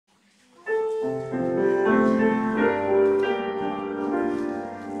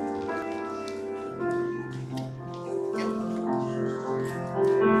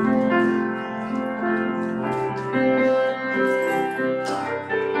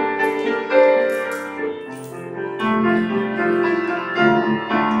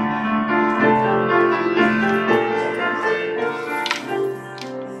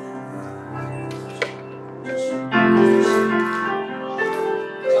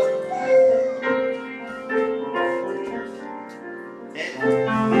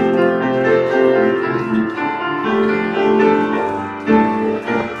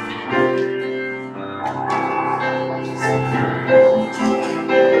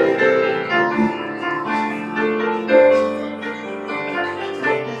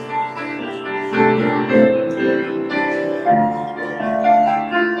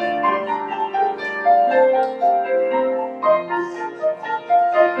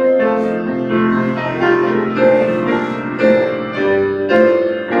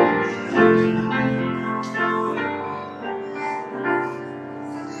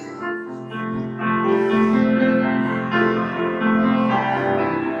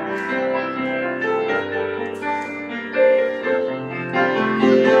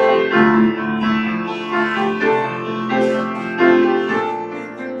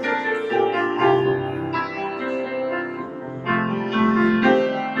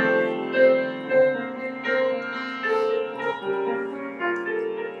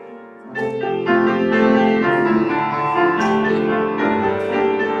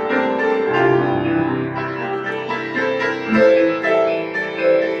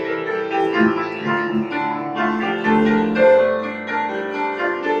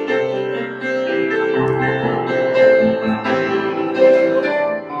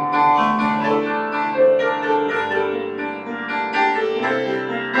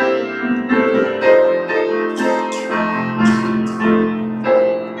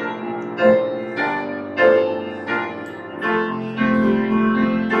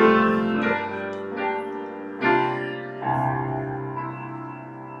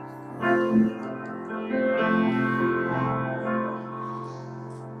This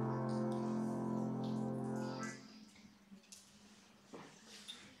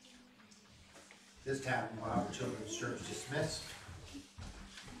time we'll have children's church dismissed.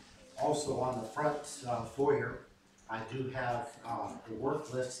 Also on the front foyer, I do have the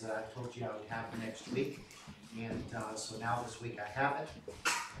work list that I told you I would have next week. And so now this week I have it.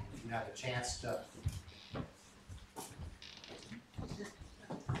 If you have a chance to...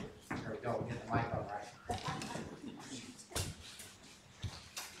 There we go, get the mic on right.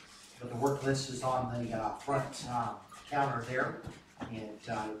 But the work list is on the front counter there. And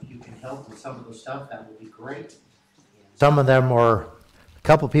if you can help with some of the stuff, that would be great. Some of them are a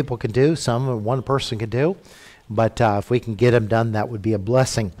couple people can do, some one person can do. But if we can get them done, that would be a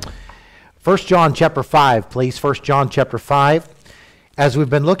blessing. 1 John chapter 5, please. 1 John chapter 5. As we've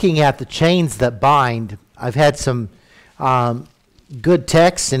been looking at the chains that bind, I've had some good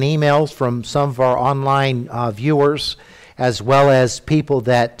texts and emails from some of our online viewers, as well as people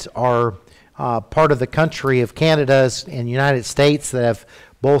that are part of the country of Canada and United States that have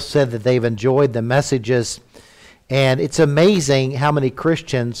both said that they've enjoyed the messages. And it's amazing how many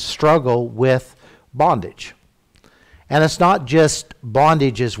Christians struggle with bondage. And it's not just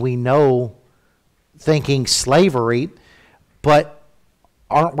bondage as we know, thinking slavery, but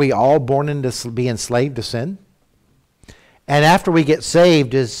aren't we all born into being enslaved to sin? And after we get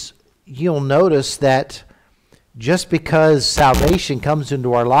saved, you'll notice that just because salvation comes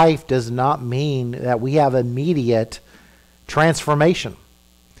into our life does not mean that we have immediate transformation.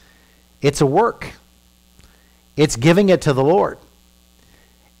 It's a work. It's giving it to the Lord.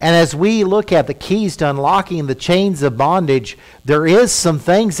 And as we look at the keys to unlocking the chains of bondage, there is some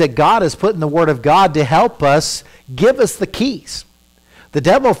things that God has put in the Word of God to help us, give us the keys. The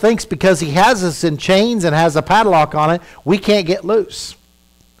devil thinks because he has us in chains and has a padlock on it, we can't get loose.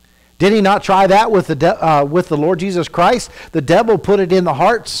 Did he not try that with the Lord Jesus Christ? The devil put it in the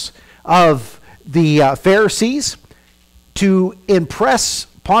hearts of the Pharisees to impress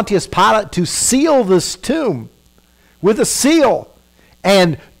Pontius Pilate to seal this tomb with a seal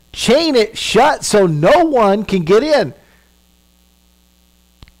and chain it shut so no one can get in.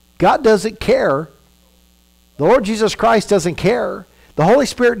 God doesn't care. The Lord Jesus Christ doesn't care. The Holy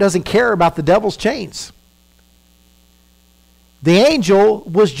Spirit doesn't care about the devil's chains. The angel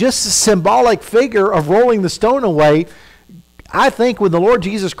was just a symbolic figure of rolling the stone away. I think when the Lord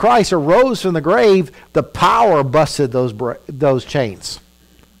Jesus Christ arose from the grave, the power busted those chains.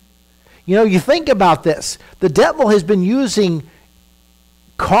 You know, you think about this. The devil has been using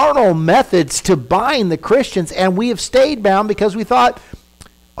carnal methods to bind the Christians, and we have stayed bound because we thought,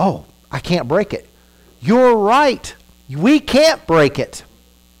 oh, I can't break it. You're right. We can't break it.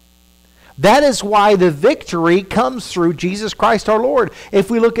 That is why the victory comes through Jesus Christ our Lord. If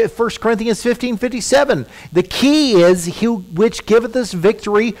we look at 1 Corinthians 15:57, the key is he which giveth us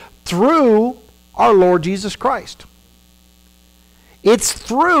victory through our Lord Jesus Christ. It's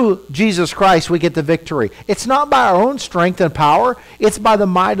through Jesus Christ we get the victory. It's not by our own strength and power. It's by the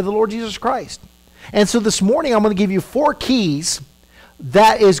might of the Lord Jesus Christ. And so this morning I'm going to give you 4 keys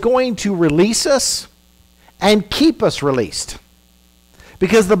that is going to release us and keep us released.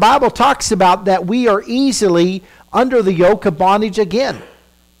 Because the Bible talks about that we are easily under the yoke of bondage again.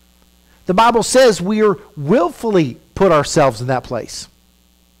 The Bible says we are willfully put ourselves in that place.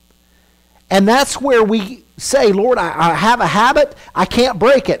 And that's where we say, Lord, I have a habit, I can't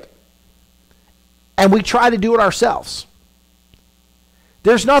break it. And we try to do it ourselves.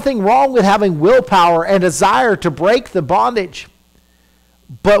 There's nothing wrong with having willpower and desire to break the bondage.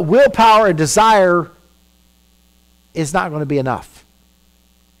 But willpower and desire is not going to be enough.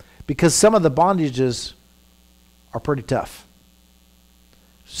 Because some of the bondages are pretty tough.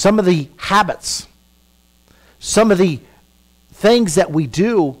 Some of the habits, some of the things that we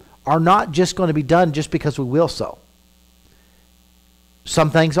do are not just going to be done just because we will so.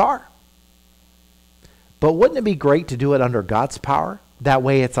 Some things are. But wouldn't it be great to do it under God's power? That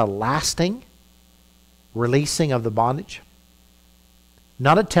way it's a lasting releasing of the bondage.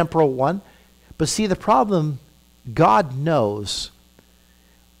 Not a temporal one. But see, the problem, God knows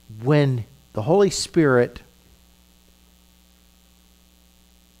when the Holy Spirit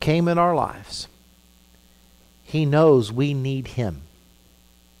came in our lives, He knows we need Him.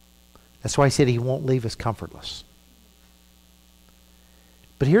 That's why He said He won't leave us comfortless.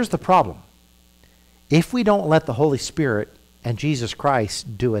 But here's the problem. If we don't let the Holy Spirit and Jesus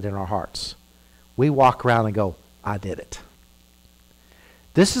Christ do it in our hearts, we walk around and go, I did it.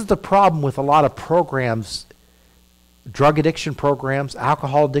 This is the problem with a lot of programs, drug addiction programs,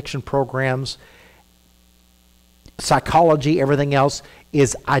 alcohol addiction programs, psychology, everything else,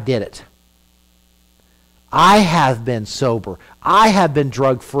 is I did it. I have been sober. I have been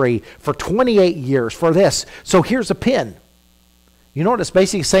drug-free for 28 years for this. So here's a pin. You know what it's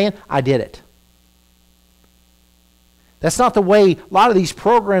basically saying? I did it. That's not the way a lot of these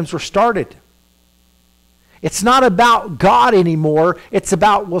programs were started. It's not about God anymore. It's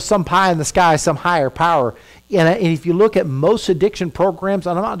about, well, some pie in the sky, some higher power. And if you look at most addiction programs,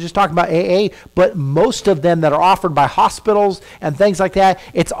 and I'm not just talking about AA, but most of them that are offered by hospitals and things like that,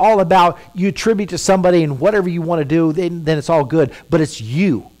 it's all about you attribute to somebody and whatever you want to do, then it's all good. But it's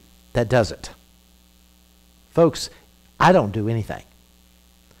you that does it. Folks, I don't do anything.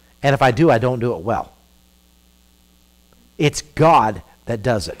 And if I do, I don't do it well. It's God that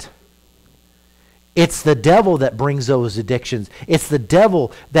does it. It's the devil that brings those addictions. It's the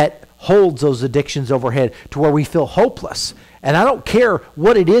devil that holds those addictions overhead to where we feel hopeless. And I don't care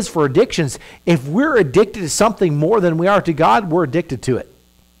what it is for addictions. If we're addicted to something more than we are to God, we're addicted to it.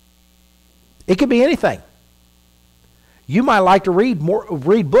 It could be anything. You might like to read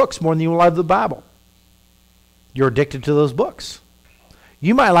books more than you love the Bible. You're addicted to those books.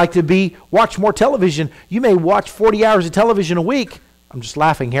 You might like to watch more television. You may watch 40 hours of television a week. I'm just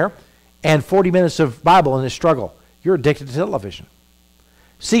laughing here. And 40 minutes of Bible in a struggle. You're addicted to television.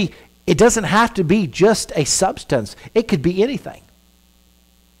 See, it doesn't have to be just a substance. It could be anything.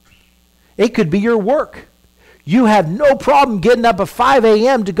 It could be your work. You have no problem getting up at 5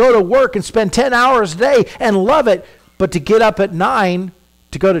 a.m. to go to work and spend 10 hours a day and love it. But to get up at 9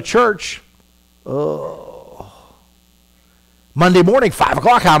 to go to church, Monday morning, 5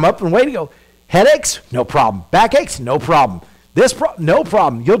 o'clock, I'm up and waiting to go. Headaches? No problem. Backaches? No problem. No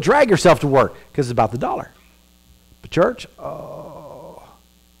problem. You'll drag yourself to work because it's about the dollar. But church? Oh.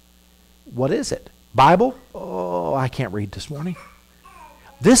 What is it? Bible? Oh, I can't read this morning.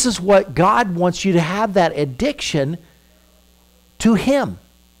 This is what God wants you to have, that addiction to Him.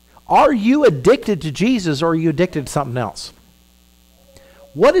 Are you addicted to Jesus or are you addicted to something else?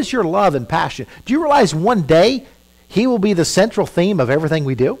 What is your love and passion? Do you realize one day He will be the central theme of everything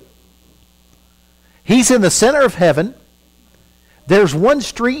we do? He's in the center of heaven. There's one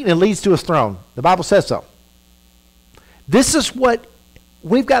street and it leads to His throne. The Bible says so. This is what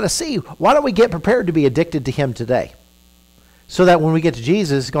we've got to see. Why don't we get prepared to be addicted to Him today? So that when we get to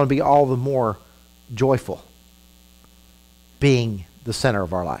Jesus, it's going to be all the more joyful being the center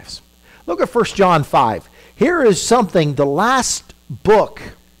of our lives. Look at 1 John 5. Here is something, the last book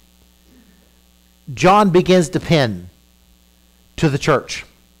John begins to pen to the church.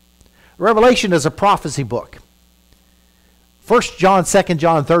 Revelation is a prophecy book. 1 John, 2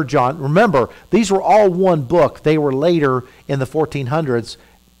 John, 3 John. Remember, these were all one book. They were later in the 1400s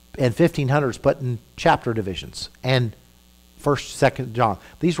and 1500s, but in chapter divisions. And 1st, 2nd John.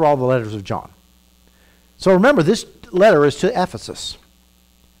 These were all the letters of John. So remember, this letter is to Ephesus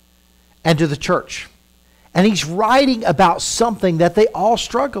and to the church. And he's writing about something that they all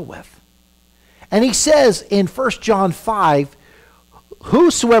struggle with. And he says in 1 John 5,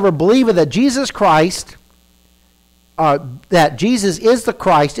 whosoever believeth that Jesus Christ, that Jesus is the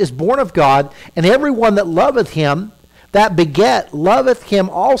Christ, is born of God, and everyone that loveth Him, that beget, loveth Him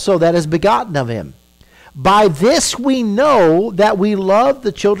also that is begotten of Him. By this we know that we love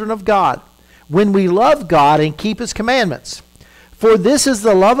the children of God, when we love God and keep His commandments. For this is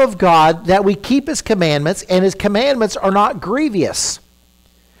the love of God, that we keep His commandments, and His commandments are not grievous.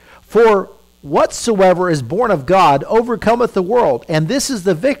 For whatsoever is born of God overcometh the world, and this is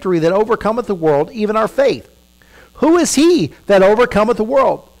the victory that overcometh the world, even our faith. Who is he that overcometh the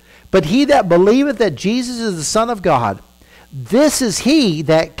world? But he that believeth that Jesus is the Son of God. This is he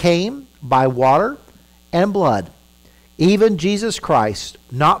that came by water and blood, even Jesus Christ,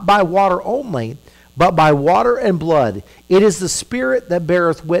 not by water only, but by water and blood. It is the Spirit that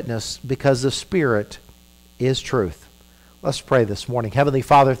beareth witness, because the Spirit is truth. Let's pray this morning. Heavenly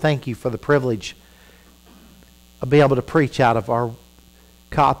Father, thank you for the privilege of being able to preach out of our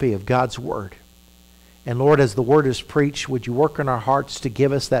copy of God's Word. And Lord, as the Word is preached, would you work in our hearts to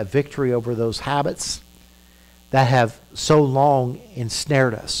give us that victory over those habits that have so long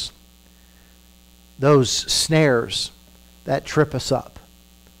ensnared us. Those snares that trip us up.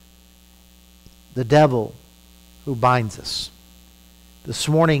 The devil who binds us. This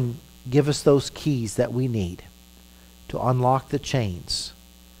morning, give us those keys that we need to unlock the chains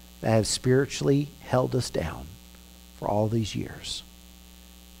that have spiritually held us down for all these years.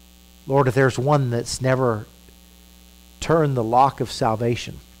 Lord, if there's one that's never turned the lock of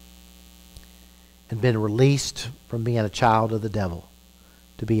salvation and been released from being a child of the devil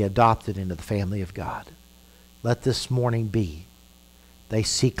to be adopted into the family of God, let this morning be they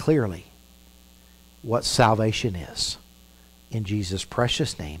see clearly what salvation is. In Jesus'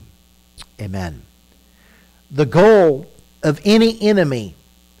 precious name, amen. the goal of any enemy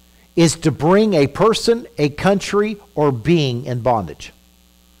is to bring a person, a country, or being in bondage.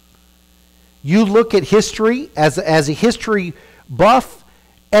 You look at history as a history buff,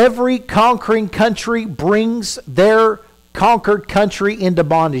 every conquering country brings their conquered country into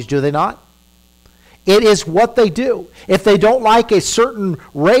bondage, do they not? It is what they do. If they don't like a certain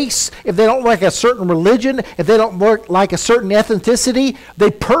race, if they don't like a certain religion, if they don't like a certain ethnicity, they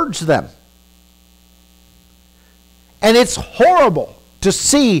purge them. And it's horrible to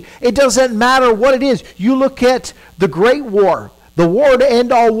see. It doesn't matter what it is. You look at the Great War, the war to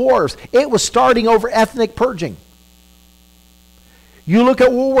end all wars. It was starting over ethnic purging. You look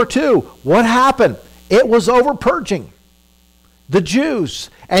at World War II. What happened? It was over purging the Jews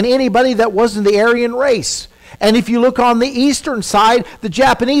and anybody that wasn't the Aryan race. And if you look on the eastern side, the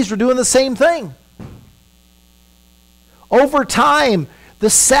Japanese were doing the same thing. Over time, the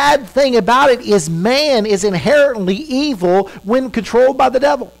sad thing about it is man is inherently evil when controlled by the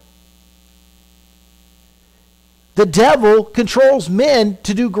devil. The devil controls men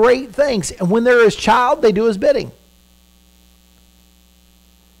to do great things. And when they're his child, they do his bidding.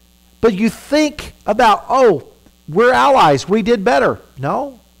 But you think about, oh, we're allies. We did better.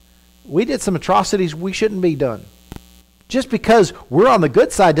 No, we did some atrocities we shouldn't be done. Just because we're on the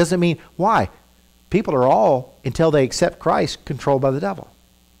good side doesn't mean, why? People are all, until they accept Christ, controlled by the devil.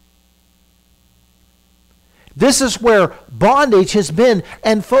 This is where bondage has been.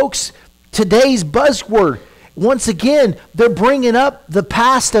 And folks, today's buzzword, once again, they're bringing up the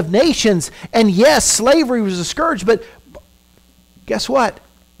past of nations. And yes, slavery was a scourge, but guess what?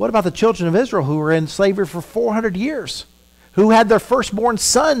 What about the children of Israel who were in slavery for 400 years? Who had their firstborn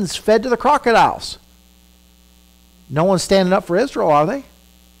sons fed to the crocodiles? No one's standing up for Israel, are they?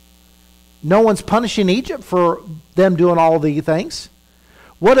 No one's punishing Egypt for them doing all the things.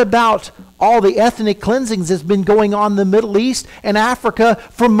 What about all the ethnic cleansings that's been going on in the Middle East and Africa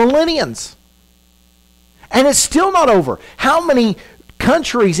for millenniums? And it's still not over. How many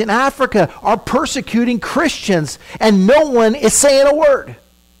countries in Africa are persecuting Christians and no one is saying a word?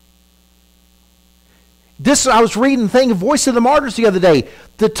 I was reading Voice of the Martyrs the other day.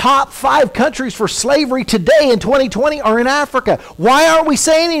 The top 5 countries for slavery today in 2020 are in Africa. Why aren't we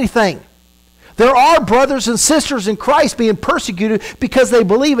saying anything? There are brothers and sisters in Christ being persecuted because they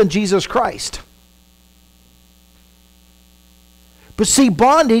believe in Jesus Christ. But see,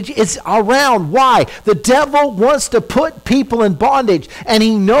 bondage is around. Why? The devil wants to put people in bondage. And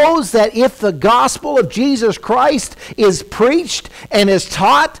he knows that if the gospel of Jesus Christ is preached and is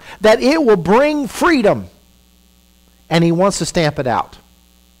taught, that it will bring freedom. And he wants to stamp it out.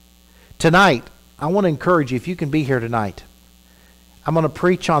 Tonight, I want to encourage you, if you can be here tonight, I'm going to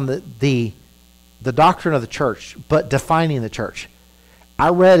preach on the doctrine of the church, but defining the church. I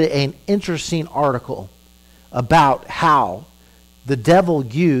read an interesting article about how the devil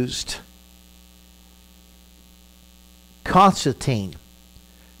used Constantine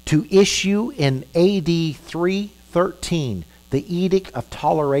to issue in AD 313 the Edict of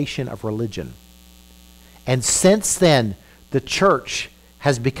Toleration of Religion. And since then, the church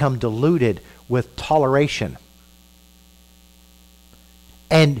has become diluted with toleration.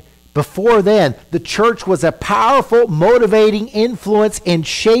 And before then, the church was a powerful, motivating influence in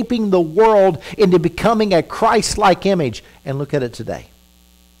shaping the world into becoming a Christ-like image. And look at it today.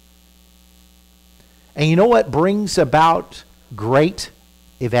 And you know what brings about great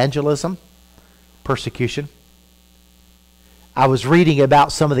evangelism? Persecution. I was reading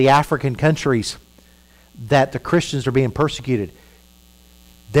about some of the African countries that the Christians are being persecuted.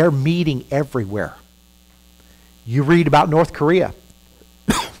 They're meeting everywhere. You read about North Korea.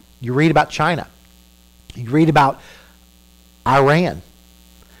 You read about China. You read about Iran.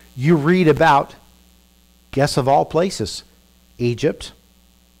 You read about, guess of all places, Egypt,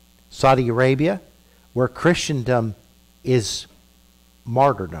 Saudi Arabia, where Christendom is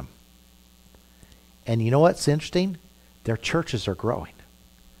martyrdom. And you know what's interesting? Their churches are growing.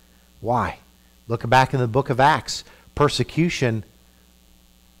 Why? Look back in the book of Acts. Persecution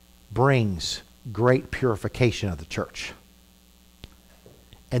brings great purification of the church.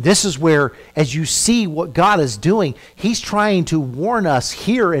 And this is where, as you see what God is doing, he's trying to warn us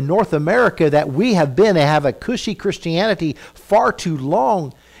here in North America that we have a cushy Christianity far too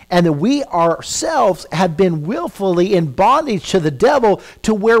long, and that we ourselves have been willfully in bondage to the devil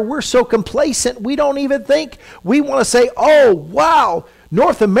to where we're so complacent we don't even think. We want to say, oh, wow,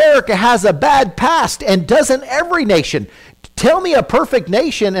 North America has a bad past, and doesn't every nation? Tell me a perfect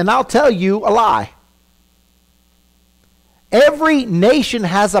nation and I'll tell you a lie. Every nation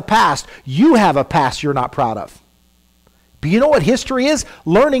has a past. You have a past you're not proud of. But you know what history is?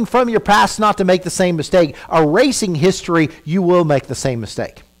 Learning from your past not to make the same mistake. Erasing history, you will make the same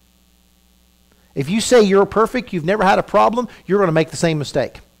mistake. If you say you're perfect, you've never had a problem, you're going to make the same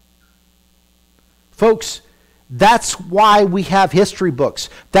mistake. Folks, that's why we have history books.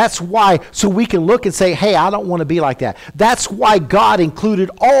 That's why, so we can look and say, hey, I don't want to be like that. That's why God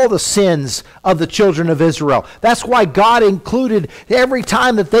included all the sins of the children of Israel. That's why God included every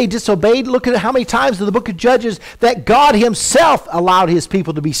time that they disobeyed. Look at how many times in the book of Judges that God himself allowed his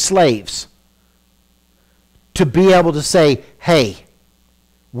people to be slaves. To be able to say, hey,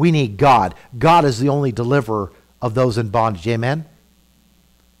 we need God. God is the only deliverer of those in bondage. Amen?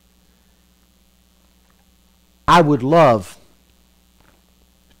 I would love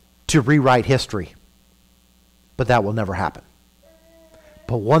to rewrite history, but that will never happen.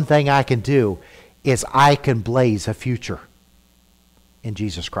 But one thing I can do is I can blaze a future in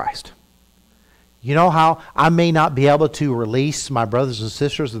Jesus Christ. You know how I may not be able to release my brothers and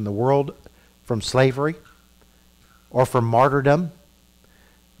sisters in the world from slavery or from martyrdom,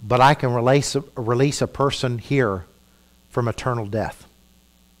 but I can release a person here from eternal death.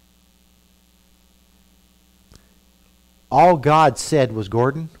 All God said was,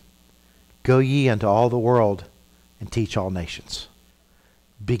 Gordon, go ye unto all the world and teach all nations.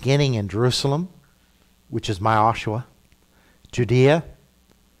 Beginning in Jerusalem, which is my Oshawa, Judea,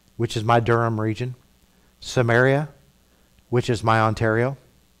 which is my Durham region, Samaria, which is my Ontario,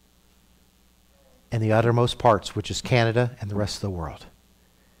 and the uttermost parts, which is Canada and the rest of the world.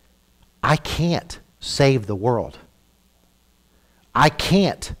 I can't save the world. I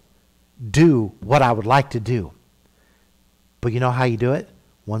can't do what I would like to do. But you know how you do it?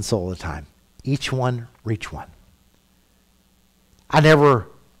 One soul at a time. Each one, reach one. I never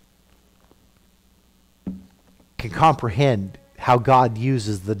can comprehend how God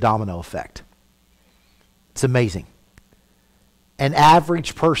uses the domino effect. It's amazing. An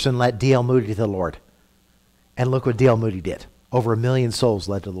average person led D.L. Moody to the Lord. And look what D.L. Moody did. Over 1 million souls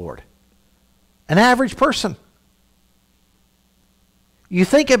led to the Lord. An average person. You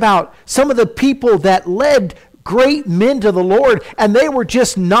think about some of the people that led great men to the Lord, and they were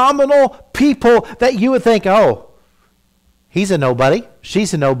just nominal people that you would think, oh, he's a nobody,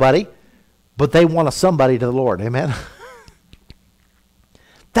 she's a nobody, but they want a somebody to the Lord. Amen?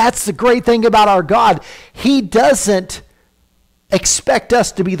 That's the great thing about our God. He doesn't expect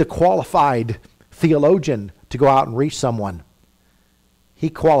us to be the qualified theologian to go out and reach someone.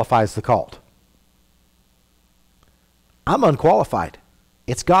 He qualifies the called. I'm unqualified.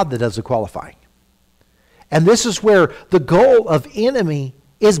 It's God that does the qualifying. And this is where the goal of enemy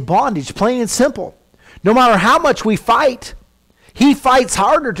is bondage, plain and simple. No matter how much we fight, he fights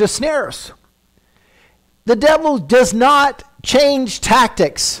harder to snare us. The devil does not change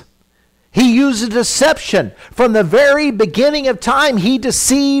tactics. He uses deception. From the very beginning of time, he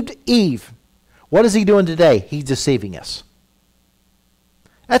deceived Eve. What is he doing today? He's deceiving us.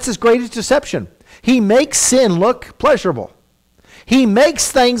 That's his greatest deception. He makes sin look pleasurable. He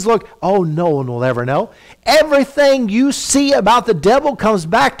makes things look, oh, no one will ever know. Everything you see about the devil comes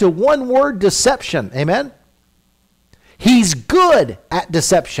back to one word, deception. Amen? He's good at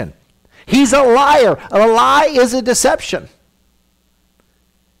deception. He's a liar. A lie is a deception.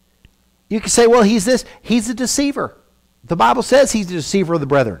 You can say, well, he's this. He's a deceiver. The Bible says he's a deceiver of the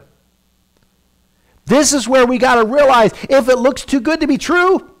brethren. This is where we got to realize, if it looks too good to be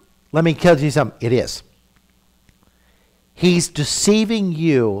true, let me tell you something. It is. He's deceiving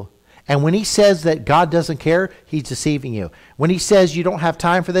you. And when he says that God doesn't care, he's deceiving you. When he says you don't have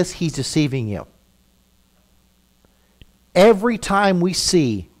time for this, he's deceiving you. Every time we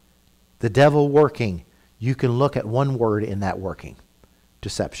see the devil working, you can look at one word in that working.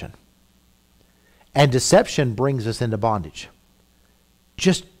 Deception. And deception brings us into bondage.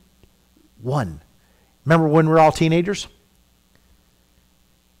 Just one. Remember when we were all teenagers?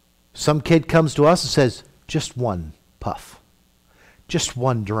 Some kid comes to us and says, just one puff. Just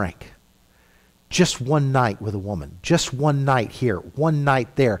one drink. Just one night with a woman. Just one night here. One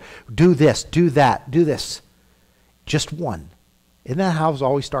night there. Do this. Do that. Do this. Just one. Isn't that how it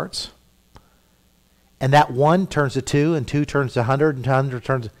always starts? And that one turns to two, and two turns to 100, and 100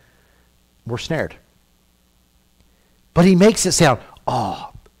 turns... We're snared. But he makes it sound,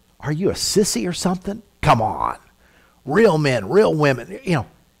 oh, are you a sissy or something? Come on. Real men, real women. You know,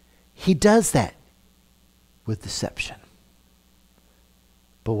 he does that with deception.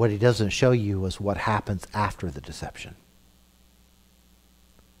 But what he doesn't show you is what happens after the deception.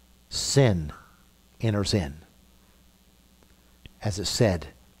 Sin enters in. As it said,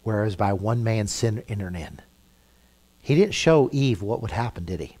 whereas by one man sin entered in. He didn't show Eve what would happen,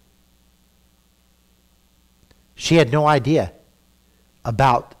 did he? She had no idea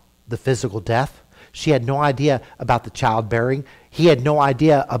about the physical death. She had no idea about the childbearing. He had no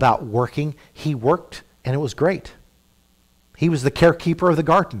idea about working. He worked, and it was great. He was the carekeeper of the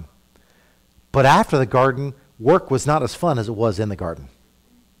garden. But after the garden, work was not as fun as it was in the garden.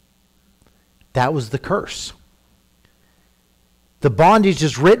 That was the curse. The bondage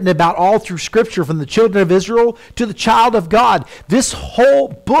is written about all through Scripture, from the children of Israel to the child of God. This whole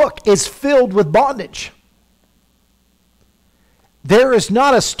book is filled with bondage. There is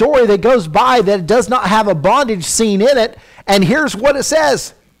not a story that goes by that does not have a bondage scene in it. And here's what it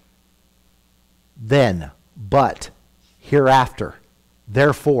says. Then, but, hereafter,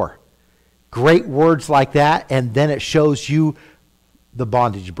 therefore. Great words like that, and then it shows you the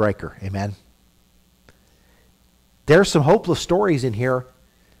bondage breaker. Amen. There's some hopeless stories in here,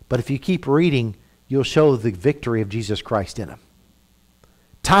 but if you keep reading, you'll show the victory of Jesus Christ in them.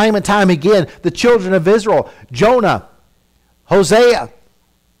 Time and time again, the children of Israel, Jonah, Hosea,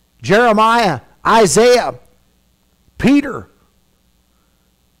 Jeremiah, Isaiah, Peter.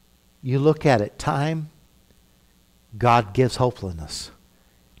 You look at it, time, God gives hopelessness,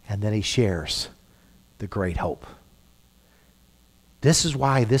 and then he shares the great hope. This is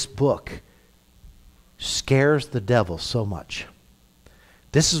why this book scares the devil so much.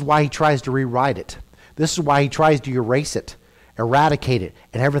 This is why he tries to rewrite it. This is why he tries to erase it, eradicate it,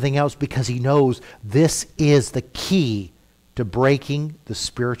 and everything else, because he knows this is the key to breaking the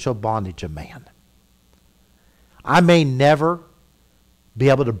spiritual bondage of man. I may never be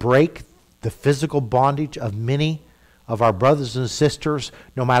able to break the physical bondage of many of our brothers and sisters,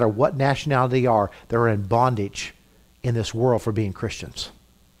 no matter what nationality they are. They're in bondage in this world for being Christians.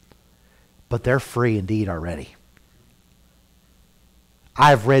 But they're free indeed already.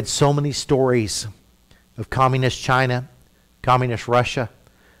 I've read so many stories of communist China, communist Russia,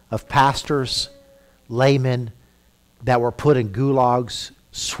 of pastors, laymen that were put in gulags,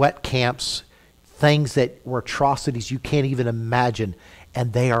 sweat camps, things that were atrocities you can't even imagine,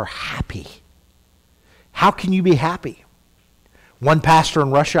 and they are happy. How can you be happy? One pastor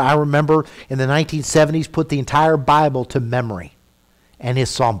in Russia, I remember in the 1970s, put the entire Bible to memory and his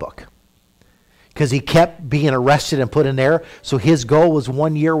psalm book, because he kept being arrested and put in there. So his goal was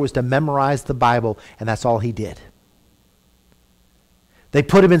 1 year was to memorize the Bible, and that's all he did. They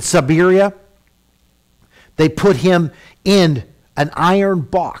put him in Siberia. They put him in an iron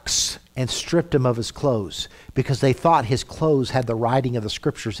box and stripped him of his clothes because they thought his clothes had the writing of the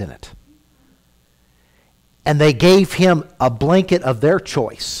Scriptures in it. And they gave him a blanket of their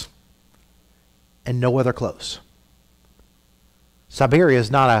choice and no other clothes. Siberia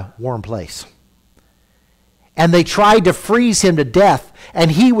is not a warm place. And they tried to freeze him to death,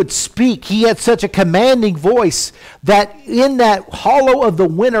 and he would speak. He had such a commanding voice that in that hollow of the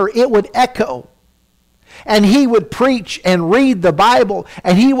winter it would echo. And he would preach and read the Bible,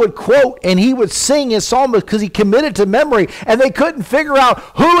 and he would quote and he would sing his psalms because he committed to memory, and they couldn't figure out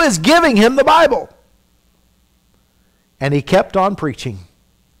who is giving him the Bible. And he kept on preaching.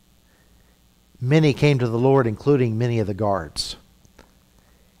 Many came to the Lord, including many of the guards.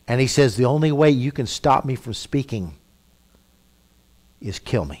 And he says, the only way you can stop me from speaking is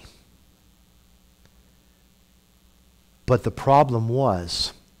kill me. But the problem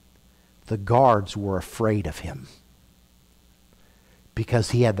was, the guards were afraid of him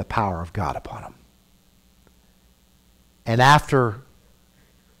because he had the power of God upon him. And after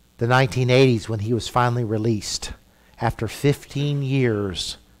the 1980s, when he was finally released, after 15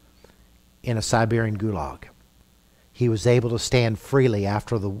 years in a Siberian gulag, he was able to stand freely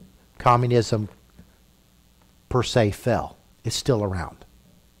after the communism per se fell. It's still around.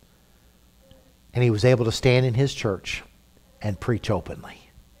 And he was able to stand in his church and preach openly.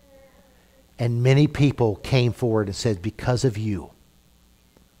 And many people came forward and said, because of you,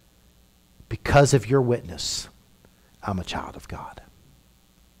 because of your witness, I'm a child of God.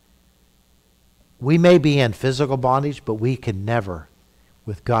 We may be in physical bondage, but we can never,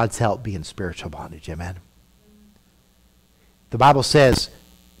 with God's help, be in spiritual bondage. Amen. The Bible says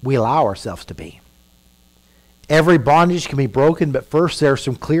we allow ourselves to be. Every bondage can be broken, but first there are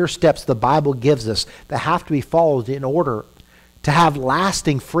some clear steps the Bible gives us that have to be followed in order to have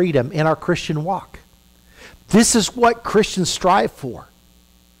lasting freedom in our Christian walk. This is what Christians strive for.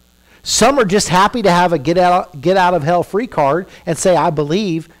 Some are just happy to have a get out of hell free card and say, I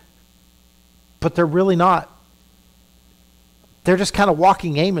believe, but they're really not. They're just kind of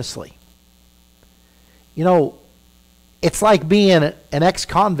walking aimlessly. You know, it's like being an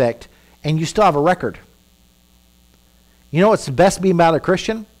ex-convict and you still have a record. You know what's the best being about a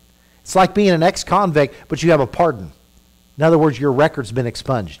Christian? It's like being an ex-convict, but you have a pardon. In other words, your record's been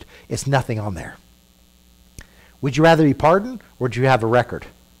expunged. It's nothing on there. Would you rather be pardoned, or would you have a record?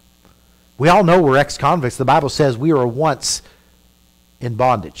 We all know we're ex-convicts. The Bible says we were once in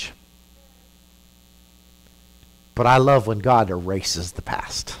bondage. But I love when God erases the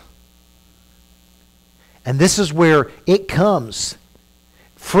past. And this is where it comes.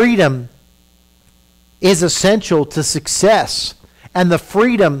 Freedom is essential to success. And the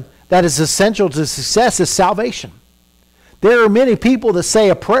freedom that is essential to success is salvation. There are many people that say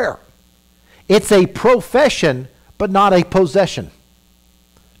a prayer. It's a profession, but not a possession.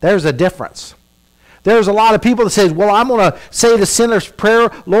 There's a difference. There's a lot of people that say, well, I'm going to say the sinner's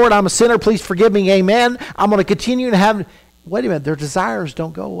prayer. Lord, I'm a sinner. Please forgive me. Amen. I'm going to continue to have... Wait a minute. Their desires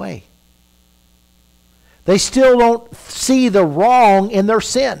don't go away. They still don't see the wrong in their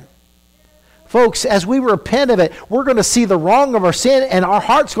sin. Folks, as we repent of it, we're going to see the wrong of our sin, and our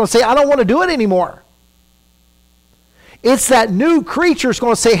heart's going to say, I don't want to do it anymore. It's that new creature is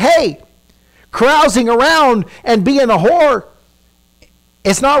going to say, hey, carousing around and being a whore,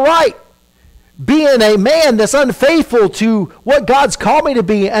 it's not right. Being a man that's unfaithful to what God's called me to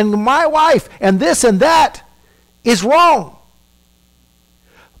be, and my wife, and this and that, is wrong.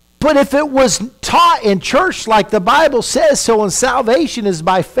 But if it was taught in church like the Bible says so, and salvation is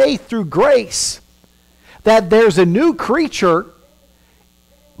by faith through grace, that there's a new creature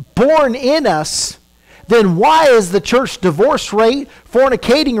born in us, then why is the church divorce rate,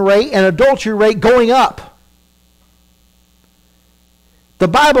 fornicating rate, and adultery rate going up? The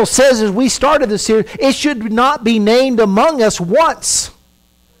Bible says, as we started this series, it should not be named among us once.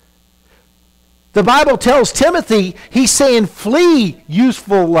 The Bible tells Timothy, he's saying, flee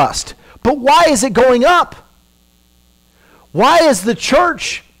youthful lust. But why is it going up? Why is the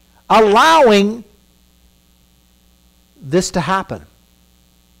church allowing this to happen?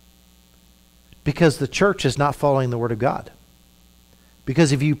 Because the church is not following the Word of God.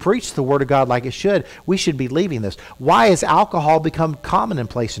 Because if you preach the Word of God like it should, we should be leaving this. Why has alcohol become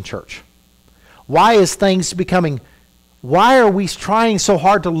commonplace in church? Why is things becoming... Why are we trying so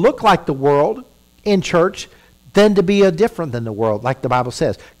hard to look like the world in church than to be different than the world, like the Bible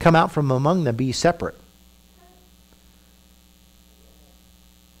says? Come out from among them, be separate.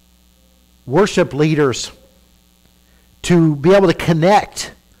 Worship leaders, to be able to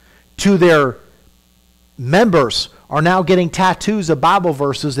connect to their members, are now getting tattoos of Bible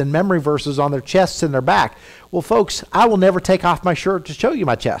verses and memory verses on their chests and their back. Well, folks, I will never take off my shirt to show you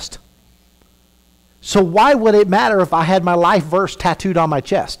my chest. So why would it matter if I had my life verse tattooed on my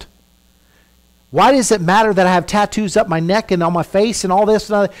chest? Why does it matter that I have tattoos up my neck and on my face and all this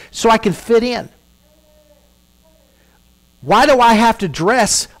and other, so I can fit in? Why do I have to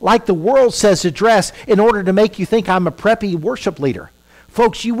dress like the world says to dress in order to make you think I'm a preppy worship leader?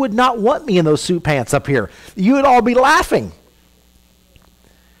 Folks, you would not want me in those suit pants up here. You would all be laughing.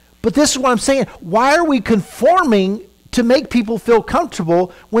 But this is what I'm saying. Why are we conforming to make people feel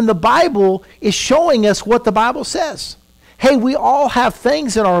comfortable when the Bible is showing us what the Bible says? Hey, we all have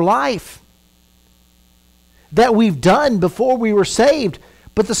things in our life that we've done before we were saved,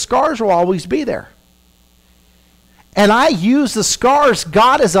 but the scars will always be there. And I use the scars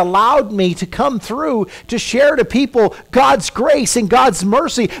God has allowed me to come through to share to people God's grace and God's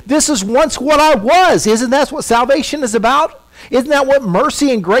mercy. This is once what I was. Isn't that what salvation is about? Isn't that what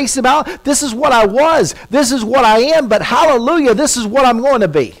mercy and grace is about? This is what I was. This is what I am. But hallelujah, this is what I'm going to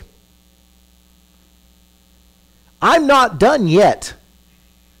be. I'm not done yet.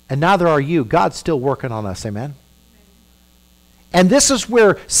 And neither are you. God's still working on us. Amen? And this is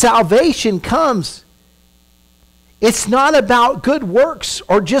where salvation comes. It's not about good works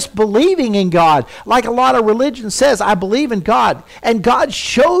or just believing in God. Like a lot of religion says, I believe in God. And God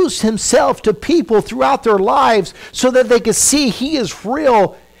shows himself to people throughout their lives so that they can see he is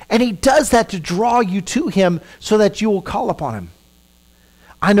real. And he does that to draw you to him so that you will call upon him.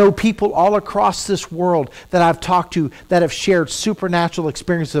 I know people all across this world that I've talked to that have shared supernatural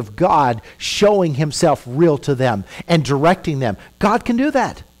experiences of God showing himself real to them and directing them. God can do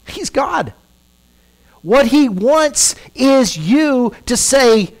that. He's God. What he wants is you to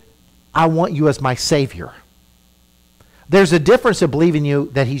say, I want you as my Savior. There's a difference in believing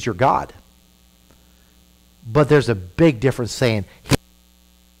you that he's your God. But there's a big difference saying,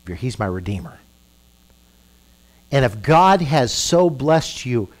 he's my Redeemer. And if God has so blessed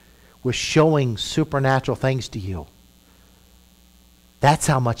you with showing supernatural things to you, that's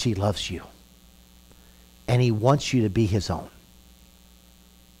how much he loves you. And he wants you to be his own.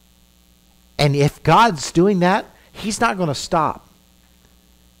 And if God's doing that, he's not going to stop.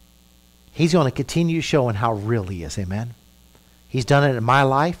 He's going to continue showing how real he is. Amen? He's done it in my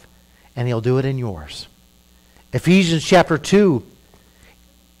life, and he'll do it in yours. Ephesians chapter 2,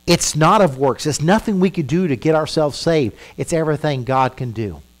 It's not of works. It's nothing we could do to get ourselves saved. It's everything God can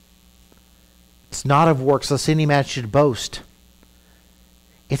do. It's not of works, lest any man should boast.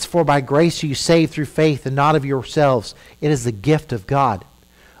 It's for by grace are you saved through faith, and not of yourselves. It is the gift of God.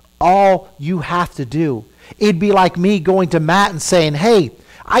 All you have to do. It'd be like me going to Matt and saying, hey,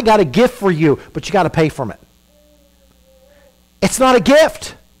 I got a gift for you, but you got to pay for it. It's not a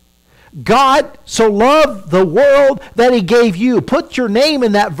gift. God so loved the world that he gave you. Put your name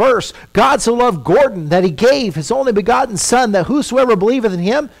in that verse. God so loved Gordon that he gave his only begotten Son, that whosoever believeth in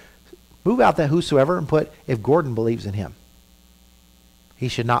him, move out that whosoever and put, if Gordon believes in him, he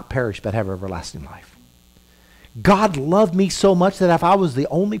should not perish but have everlasting life. God loved me so much that if I was the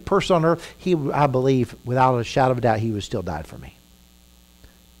only person on earth, I believe without a shadow of a doubt he would still die for me.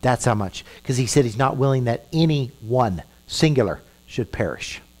 That's how much. Because he said he's not willing that any one, singular, should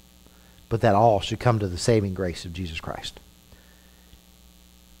perish, but that all should come to the saving grace of Jesus Christ.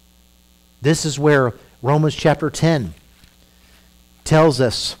 This is where Romans chapter 10 tells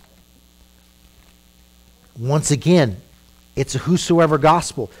us, once again, it's a whosoever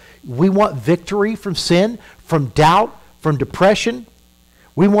gospel. We want victory from sin, from doubt, from depression.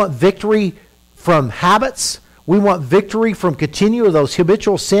 We want victory from habits. We want victory from continuing those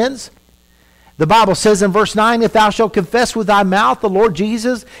habitual sins. The Bible says in verse 9, if thou shalt confess with thy mouth the Lord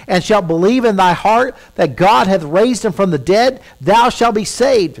Jesus, and shalt believe in thy heart that God hath raised him from the dead, thou shalt be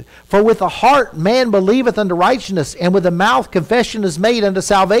saved. For with the heart man believeth unto righteousness, and with the mouth confession is made unto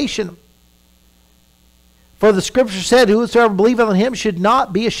salvation. For the scripture said, whosoever believeth on him should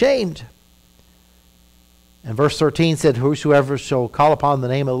not be ashamed. And verse 13 said, whosoever shall call upon the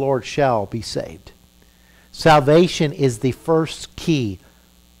name of the Lord shall be saved. Salvation is the first key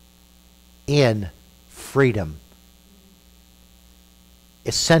in freedom.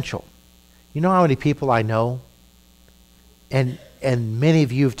 Essential. You know how many people I know, and many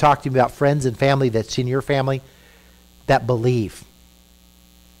of you have talked to me about friends and family that's in your family that believe.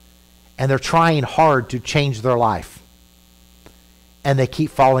 And they're trying hard to change their life. And they keep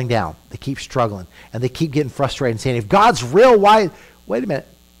falling down. They keep struggling. And they keep getting frustrated and saying, if God's real, why? Wait a minute.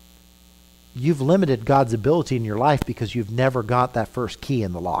 You've limited God's ability in your life because you've never got that first key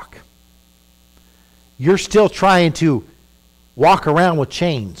in the lock. You're still trying to walk around with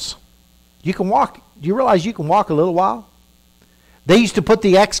chains. You can walk. Do you realize you can walk a little while? They used to put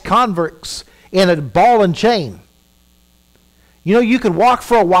the ex-convicts in a ball and chain. You know, you could walk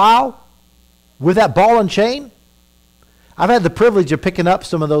for a while with that ball and chain. I've had the privilege of picking up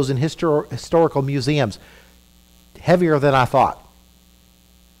some of those in historical museums. Heavier than I thought.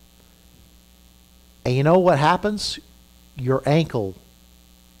 And you know what happens? Your ankle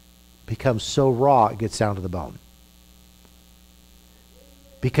becomes so raw it gets down to the bone.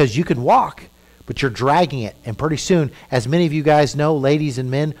 Because you can walk, but you're dragging it. And pretty soon, as many of you guys know, ladies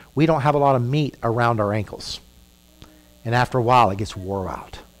and men, we don't have a lot of meat around our ankles. And after a while, it gets wore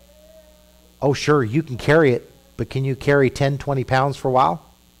out. Oh, sure, you can carry it, but can you carry 10, 20 pounds for a while?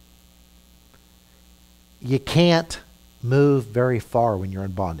 You can't move very far when you're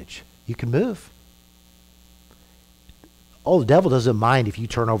in bondage. You can move. Oh, the devil doesn't mind if you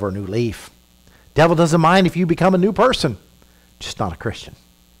turn over a new leaf. Devil doesn't mind if you become a new person. Just not a Christian.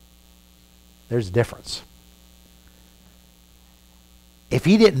 There's a difference. If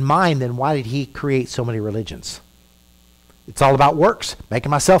he didn't mind, then why did he create so many religions? It's all about works, making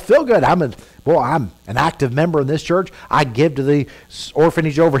myself feel good. I'm an active member in this church. I give to the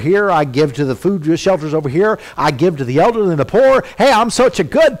orphanage over here. I give to the food shelters over here. I give to the elderly and the poor. Hey, I'm such a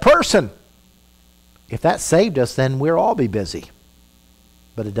good person. If that saved us, then we'll all be busy.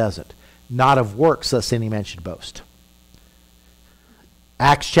 But it doesn't. Not of works, lest any man should boast.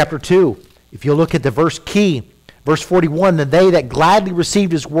 Acts chapter 2. If you look at the verse key, verse 41, and they that gladly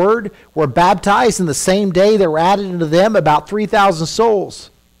received his word were baptized, and the same day there were added unto them about 3,000 souls.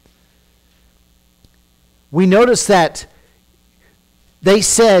 We notice that they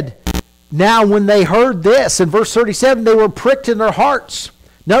said, now when they heard this, in verse 37, they were pricked in their hearts.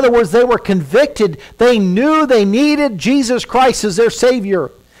 In other words, they were convicted. They knew they needed Jesus Christ as their Savior.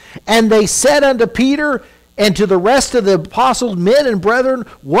 And they said unto Peter and to the rest of the apostles, men and brethren,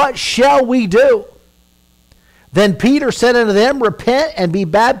 what shall we do? Then Peter said unto them, repent and be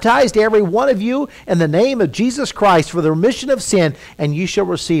baptized every one of you in the name of Jesus Christ for the remission of sin, and you shall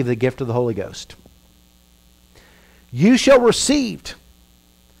receive the gift of the Holy Ghost. You shall receive.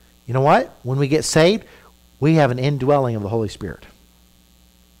 You know what? When we get saved, we have an indwelling of the Holy Spirit.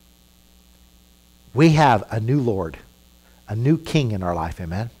 We have a new Lord, a new King in our life,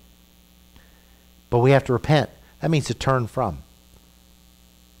 amen? But we have to repent. That means to turn from.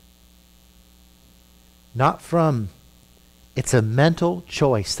 Not from It's a mental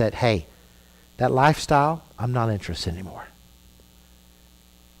choice that, hey, that lifestyle, I'm not interested anymore.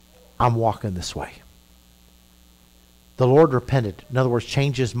 I'm walking this way. The Lord repented. In other words,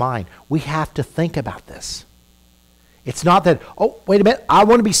 changed his mind. We have to think about this. It's not that, oh, wait a minute, I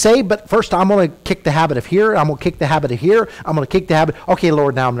want to be saved, but first I'm going to kick the habit of here, I'm going to kick the habit of here, I'm going to kick the habit, okay,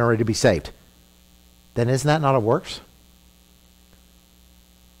 Lord, now I'm ready to be saved. Then isn't that not how it works?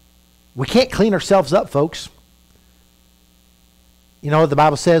 We can't clean ourselves up, folks. You know what the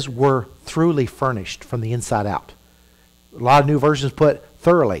Bible says? We're thoroughly furnished from the inside out. A lot of new versions put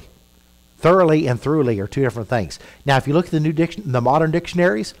thoroughly. Thoroughly and thoroughly are two different things. Now, if you look at the modern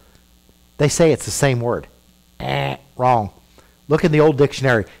dictionaries, they say it's the same word. Wrong. Look in the old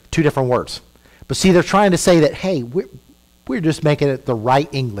dictionary, two different words. But see, they're trying to say that, hey, we're just making it the right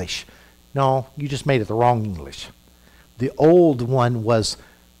English. No, you just made it the wrong English. The old one was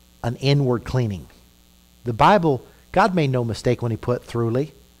an inward cleaning. The Bible, God made no mistake when he put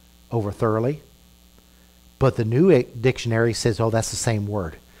thoroughly over thoroughly. But the new dictionary says, oh, that's the same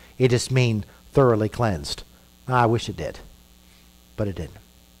word. It just means thoroughly cleansed. I wish it did, but it didn't.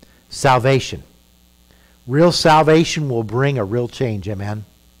 Salvation. Real salvation will bring a real change, amen,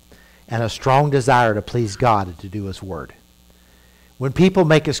 and a strong desire to please God and to do his word. When people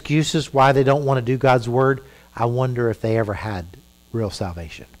make excuses why they don't want to do God's word, I wonder if they ever had real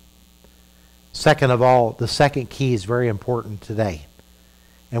salvation. Second of all, the second key is very important today.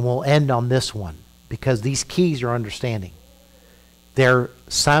 And we'll end on this one because these keys are understanding. They're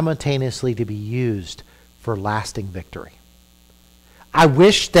simultaneously to be used for lasting victory. I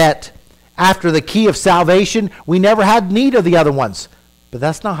wish that after the key of salvation, we never had need of the other ones. But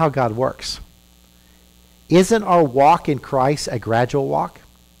that's not how God works. Isn't our walk in Christ a gradual walk?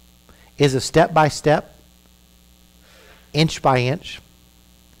 Is it step by step? Inch by inch?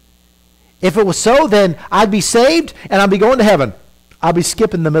 If it was so, then I'd be saved and I'd be going to heaven. I'd be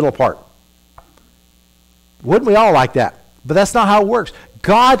skipping the middle part. Wouldn't we all like that? But that's not how it works.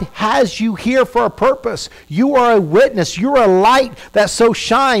 God has you here for a purpose. You are a witness. You are a light that so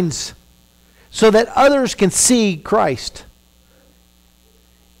shines so that others can see Christ.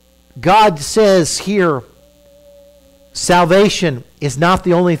 God says here, salvation is not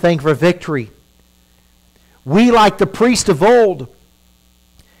the only thing for victory. We, like the priest of old,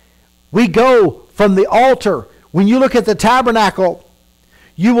 we go from the altar. When you look at the tabernacle,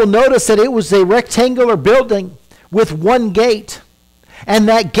 you will notice that it was a rectangular building with one gate. And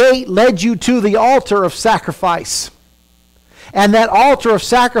that gate led you to the altar of sacrifice. And that altar of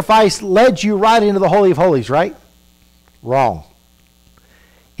sacrifice led you right into the Holy of Holies, right? Wrong.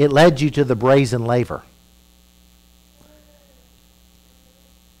 It led you to the brazen laver.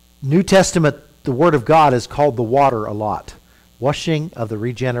 New Testament, the Word of God is called the water a lot. Washing of the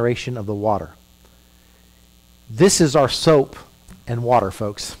regeneration of the water. This is our soap and water,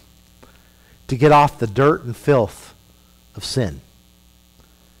 folks. To get off the dirt and filth of sin.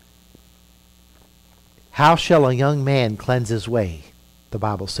 How shall a young man cleanse his way? The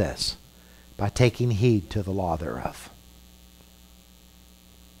Bible says, by taking heed to the law thereof.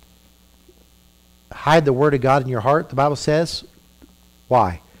 Hide the word of God in your heart, the Bible says.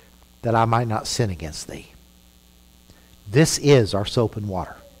 Why? That I might not sin against thee. This is our soap and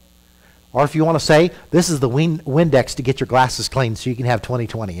water. Or if you want to say, this is the Windex to get your glasses clean so you can have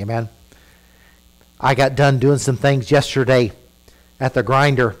 20/20. Amen? I got done doing some things yesterday at the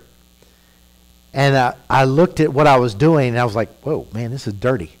grinder. And I looked at what I was doing, and I was like, whoa, man, this is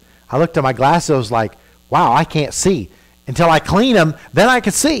dirty. I looked at my glasses, I was like, wow, I can't see. Until I clean them, then I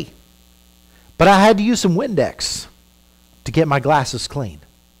could see. But I had to use some Windex to get my glasses clean.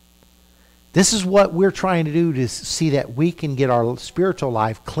 This is what we're trying to do, to see that we can get our spiritual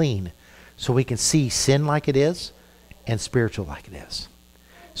life clean so we can see sin like it is and spiritual like it is.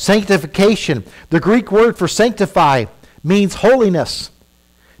 Sanctification. The Greek word for sanctify means holiness.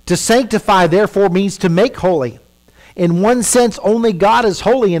 To sanctify, therefore, means to make holy. In one sense, only God is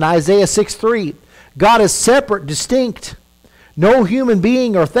holy in Isaiah 6:3. God is separate, distinct. No human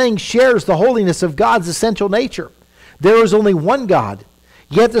being or thing shares the holiness of God's essential nature. There is only one God.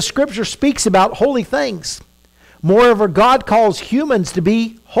 Yet the Scripture speaks about holy things. Moreover, God calls humans to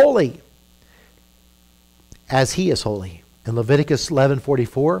be holy as He is holy. In Leviticus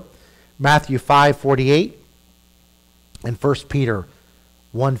 11:44, Matthew 5:48, and 1 Peter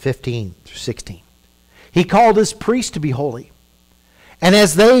 1:15-16. He called His priests to be holy. And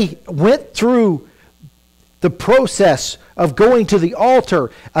as they went through the process of going to the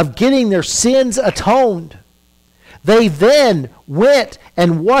altar, of getting their sins atoned, they then went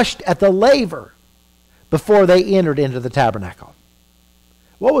and washed at the laver before they entered into the tabernacle.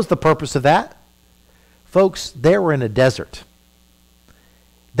 What was the purpose of that? Folks, they were in a desert.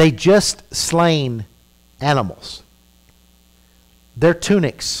 They just slain animals. Their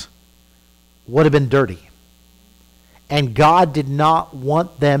tunics would have been dirty. And God did not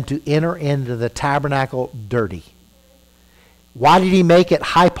want them to enter into the tabernacle dirty. Why did he make it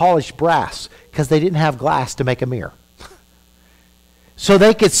high polished brass? Because they didn't have glass to make a mirror. So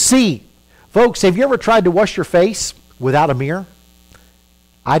they could see. Folks, have you ever tried to wash your face without a mirror?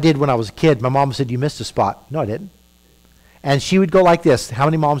 I did when I was a kid. My mom said, you missed a spot. No, I didn't. And she would go like this. How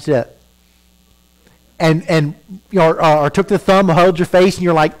many moms did it? And you know, or took the thumb, held your face, and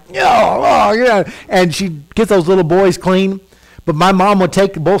you're like, oh, yeah. And she'd get those little boys clean. But my mom would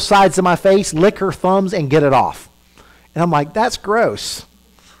take both sides of my face, lick her thumbs, and get it off. And I'm like, that's gross.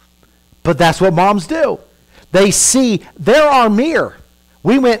 But that's what moms do. They see, they're our mirror.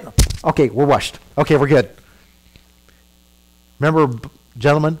 We went, okay, we're washed. Okay, we're good. Remember,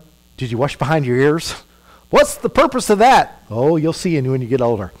 gentlemen, did you wash behind your ears? What's the purpose of that? Oh, you'll see when you get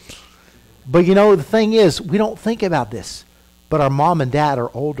older. But you know, the thing is, we don't think about this. But our mom and dad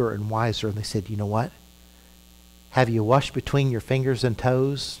are older and wiser, and they said, you know what? Have you washed between your fingers and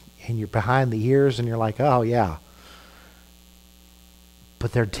toes, and you're behind the ears, and you're like, oh, yeah.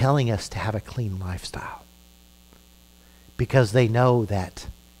 But they're telling us to have a clean lifestyle. Because they know that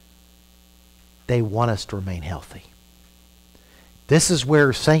they want us to remain healthy. This is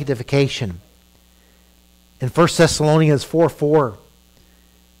where sanctification, in 1 Thessalonians 4:4,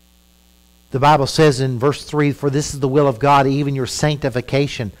 the Bible says in verse 3, for this is the will of God, even your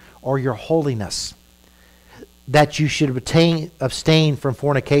sanctification or your holiness, that you should abstain from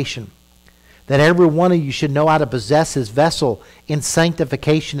fornication, that every one of you should know how to possess his vessel in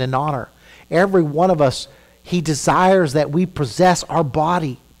sanctification and honor. Every one of us, he desires that we possess our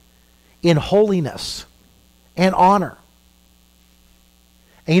body in holiness and honor.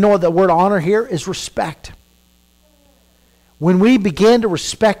 And you know what the word honor here is? Respect. When we begin to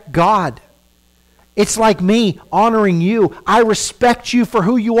respect God, it's like me honoring you. I respect you for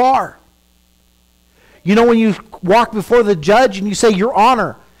who you are. You know when you walk before the judge and you say your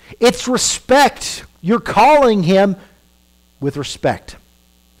honor, it's respect. You're calling him with respect.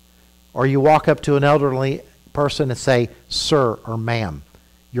 Or you walk up to an elderly person and say, sir or ma'am.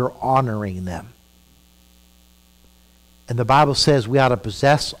 You're honoring them. And the Bible says we ought to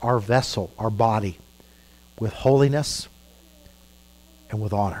possess our vessel, our body, with holiness and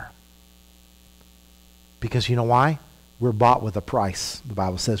with honor. Because you know why? We're bought with a price. The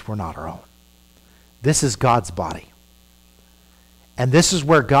Bible says we're not our own. This is God's body. And this is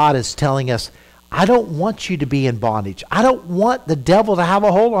where God is telling us, I don't want you to be in bondage. I don't want the devil to have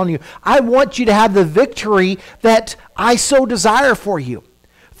a hold on you. I want you to have the victory that I so desire for you.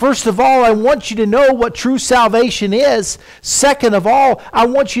 First of all, I want you to know what true salvation is. Second of all, I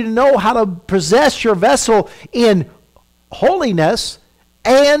want you to know how to possess your vessel in holiness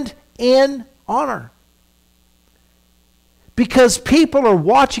and in honor. Because people are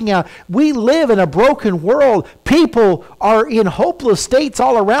watching out. We live in a broken world. People are in hopeless states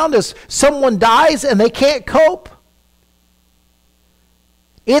all around us. Someone dies and they can't cope.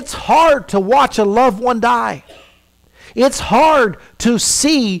 It's hard to watch a loved one die. It's hard to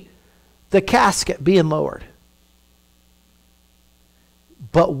see the casket being lowered.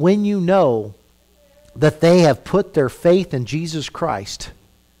 But when you know that they have put their faith in Jesus Christ,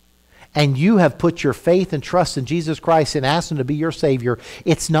 and you have put your faith and trust in Jesus Christ and asked him to be your Savior,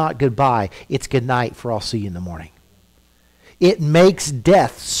 it's not goodbye. It's good night, for I'll see you in the morning. It makes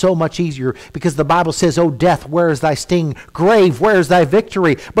death so much easier because the Bible says, "O death, where is thy sting? Grave, where is thy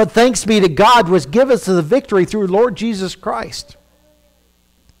victory?" But thanks be to God who has given us the victory through Lord Jesus Christ.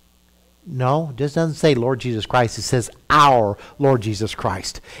 No, it doesn't say Lord Jesus Christ. It says our Lord Jesus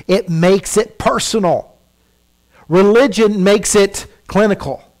Christ. It makes it personal. Religion makes it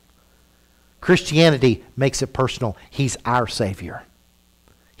clinical. Christianity makes it personal. He's our Savior.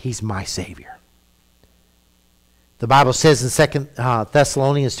 He's my Savior. The Bible says in 2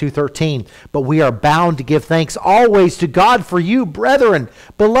 Thessalonians 2:13, "But we are bound to give thanks always to God for you, brethren,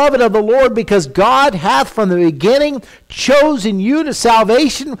 beloved of the Lord, because God hath from the beginning chosen you to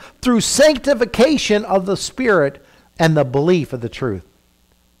salvation through sanctification of the Spirit and the belief of the truth."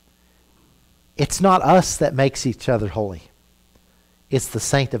 It's not us that makes each other holy. It's the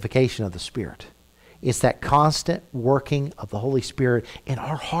sanctification of the Spirit. It's that constant working of the Holy Spirit in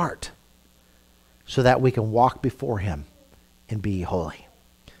our heart so that we can walk before Him and be holy.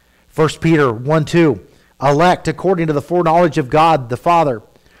 1 Peter 1:2, "Elect according to the foreknowledge of God the Father,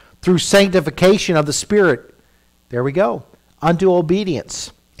 through sanctification of the Spirit," there we go, "unto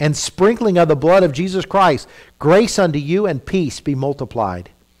obedience, and sprinkling of the blood of Jesus Christ, grace unto you and peace be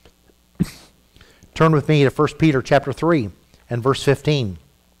multiplied." Turn with me to 1 Peter chapter 3 and verse 15.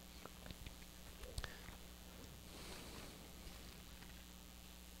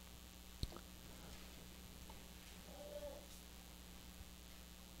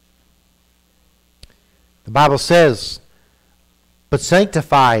 The Bible says, "But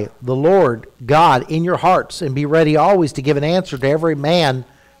sanctify the Lord God in your hearts, and be ready always to give an answer to every man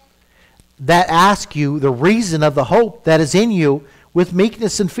that asks you the reason of the hope that is in you with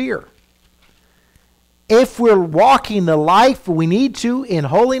meekness and fear." If we're walking the life we need to in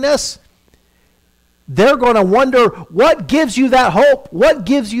holiness, they're going to wonder, what gives you that hope? What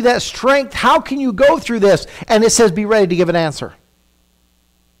gives you that strength? How can you go through this? And it says, be ready to give an answer.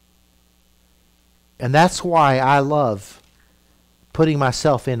 And that's why I love putting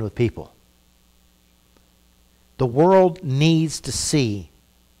myself in with people. The world needs to see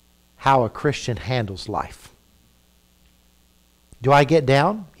how a Christian handles life. Do I get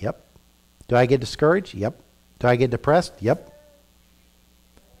down? Yep. Do I get discouraged? Yep. Do I get depressed? Yep.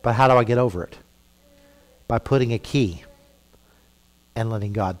 But how do I get over it? By putting a key and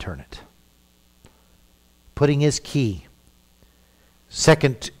letting God turn it. Putting His key.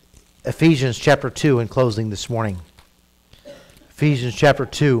 Ephesians chapter 2 in closing this morning. Ephesians chapter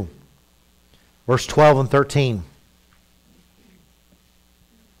 2, verse 12 and 13.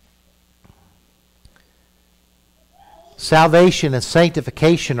 Salvation and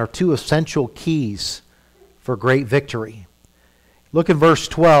sanctification are two essential keys for great victory. Look in verse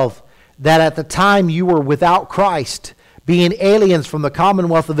 12. That at the time you were without Christ, being aliens from the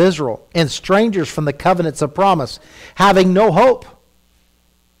commonwealth of Israel, and strangers from the covenants of promise, having no hope,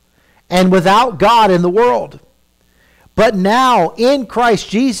 and without God in the world. But now in Christ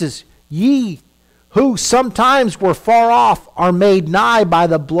Jesus, ye who sometimes were far off are made nigh by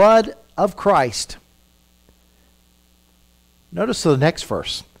the blood of Christ. Notice the next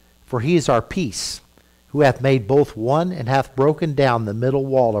verse. For He is our peace, who hath made both one, and hath broken down the middle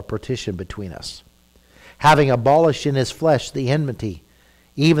wall of partition between us, having abolished in His flesh the enmity,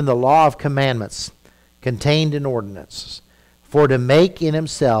 even the law of commandments contained in ordinances, for to make in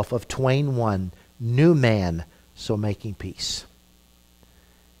Himself of twain one, new man, so making peace.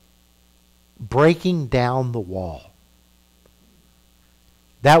 Breaking down the wall.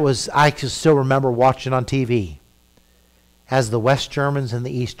 I can still remember watching on TV as the West Germans and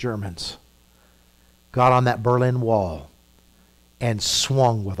the East Germans got on that Berlin Wall and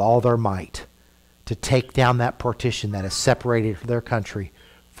swung with all their might to take down that partition that has separated their country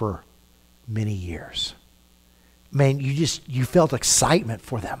for many years. Man, you felt excitement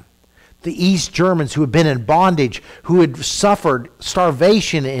for them. The East Germans who had been in bondage, who had suffered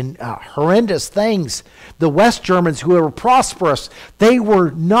starvation and horrendous things. The West Germans who were prosperous, they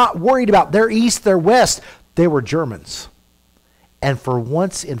were not worried about their East, their West. They were Germans. And for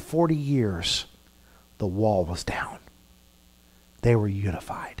once in 40 years, the wall was down. They were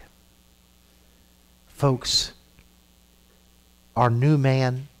unified. Folks, our new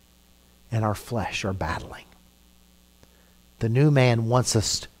man and our flesh are battling. The new man wants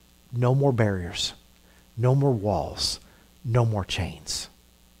us no more barriers, no more walls, no more chains.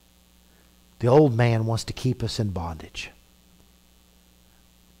 The old man wants to keep us in bondage.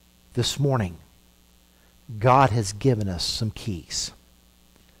 This morning, God has given us some keys.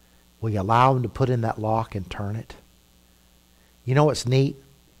 Will you allow Him to put in that lock and turn it? You know what's neat?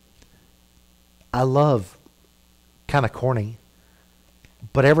 I love, kind of corny,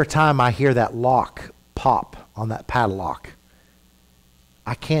 but every time I hear that lock pop on that padlock,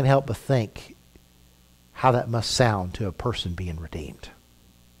 I can't help but think how that must sound to a person being redeemed.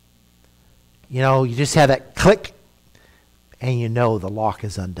 You know, you just have that click and you know the lock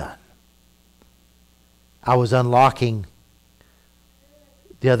is undone. I was unlocking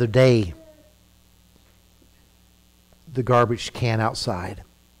the other day the garbage can outside.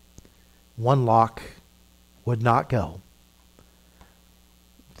 One lock would not go.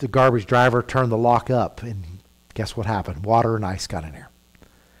 The garbage driver turned the lock up, and guess what happened? Water and ice got in there.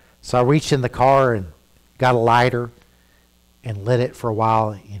 So I reached in the car and got a lighter and lit it for a while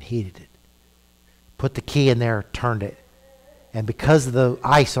and heated it. Put the key in there, turned it. And because of the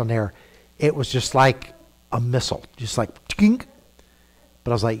ice on there, it was just like a missile, just like tink.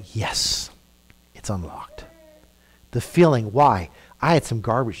 But I was like, yes, it's unlocked. The feeling, why? I had some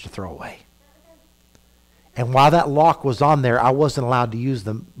garbage to throw away. And while that lock was on there, I wasn't allowed to use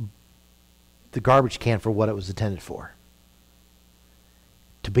the garbage can for what it was intended for.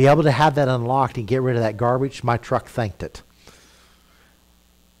 To be able to have that unlocked and get rid of that garbage, my truck thanked it.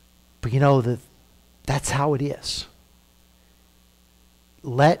 But you know, that's how it is.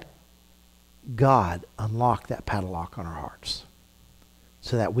 Let God unlock that padlock on our hearts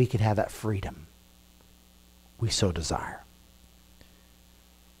so that we can have that freedom we so desire.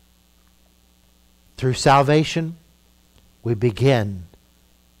 Through salvation, we begin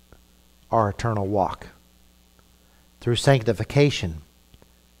our eternal walk. Through sanctification,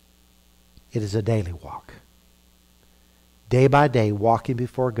 it is a daily walk. Day by day, walking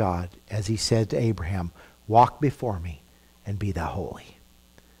before God, as he said to Abraham, walk before me and be thou holy.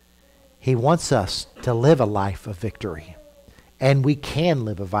 He wants us to live a life of victory. And we can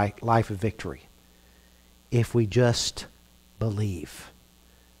live a life of victory if we just believe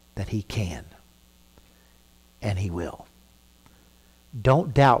that he can and he will.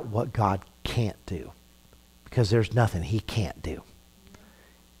 Don't doubt what God can't do, because there's nothing he can't do.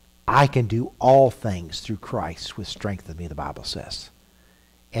 I can do all things through Christ which strengtheneth me, the Bible says.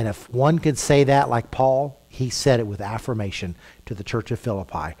 And if one could say that like Paul, he said it with affirmation to the church of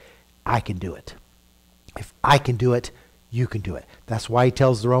Philippi, I can do it. If I can do it, you can do it. That's why he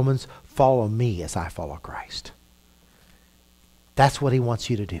tells the Romans, follow me as I follow Christ. That's what he wants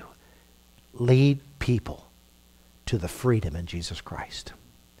you to do. Lead people to the freedom in Jesus Christ.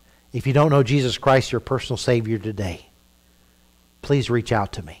 If you don't know Jesus Christ, your personal Savior today, please reach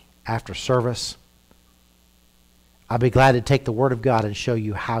out to me after service. I'll be glad to take the Word of God and show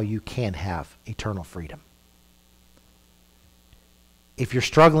you how you can have eternal freedom. If you're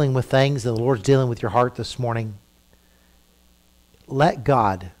struggling with things and the Lord's dealing with your heart this morning, let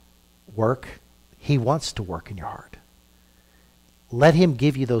God work. He wants to work in your heart. Let him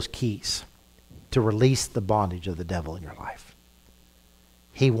give you those keys to release the bondage of the devil in your life.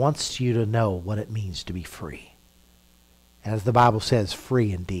 He wants you to know what it means to be free. As the Bible says,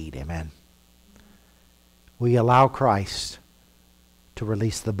 free indeed. Amen. We allow Christ to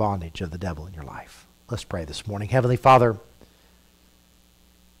release the bondage of the devil in your life. Let's pray this morning. Heavenly Father,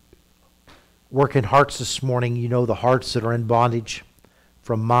 work in hearts this morning. You know the hearts that are in bondage,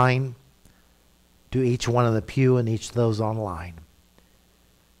 from mine to each one in the pew and each of those online.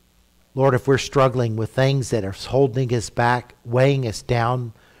 Lord, if we're struggling with things that are holding us back, weighing us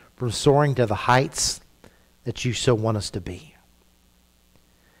down from soaring to the heights that you so want us to be.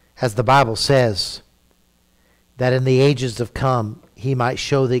 As the Bible says, that in the ages to come, he might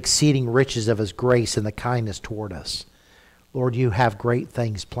show the exceeding riches of his grace and the kindness toward us. Lord, you have great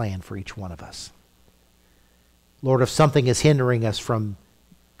things planned for each one of us. Lord, if something is hindering us from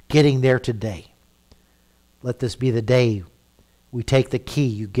getting there today, let this be the day we take the key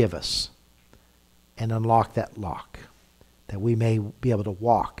you give us and unlock that lock, that we may be able to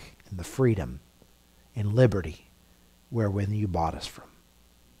walk in the freedom and liberty wherewith you bought us from.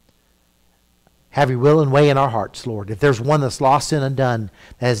 Have your will and way in our hearts, Lord. If there's one that's lost and undone,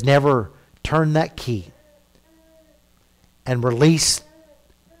 that has never turned that key and released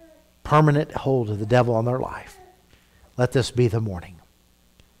permanent hold of the devil on their life, let this be the morning.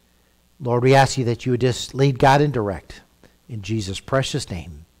 Lord, we ask you that you would just lead, guide, and direct. In Jesus' precious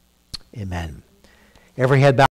name, amen. Every head bowed.